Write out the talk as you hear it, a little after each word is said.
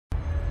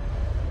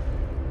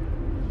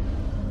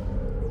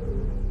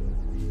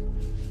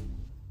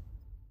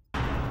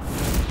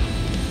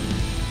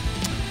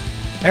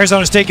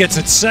Arizona State gets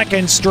its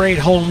second straight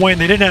home win.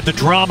 They didn't have the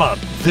drama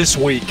this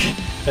week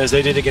as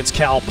they did against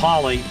Cal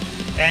Poly.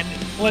 And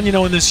well, you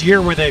know, in this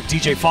year where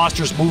DJ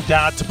Foster's moved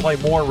out to play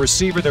more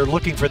receiver, they're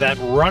looking for that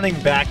running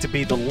back to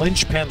be the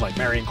linchpin like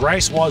Marion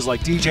Grice was,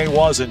 like DJ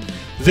was, and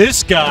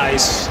this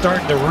guy's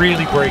starting to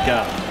really break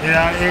out.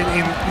 Yeah, and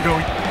you know,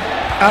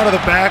 out of the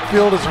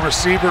backfield as a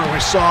receiver, we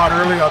saw it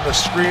early on the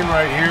screen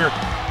right here.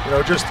 You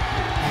know, just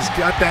he's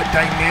got that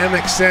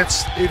dynamic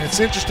sense. It's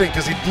interesting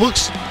because he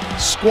looks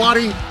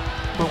squatty,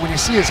 but when you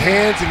see his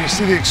hands and you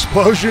see the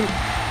explosion,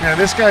 man,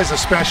 this guy's a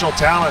special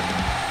talent.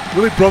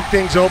 Really broke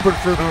things open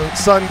for the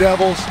Sun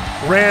Devils,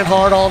 ran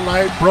hard all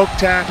night, broke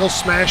tackles,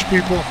 smashed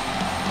people.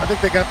 I think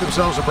they got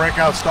themselves a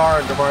breakout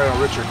star in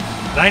Demario Richard.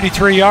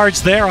 93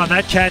 yards there on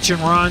that catch and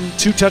run.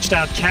 2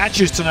 touchdown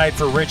catches tonight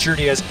for Richard.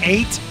 He has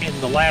 8 in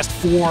the last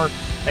 4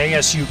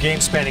 ASU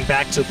games spanning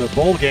back to the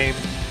bowl game.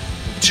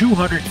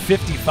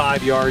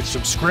 255 yards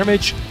from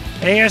scrimmage.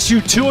 ASU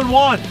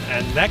 2-1,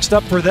 and next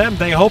up for them,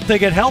 they hope they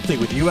get healthy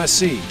with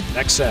USC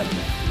next Saturday.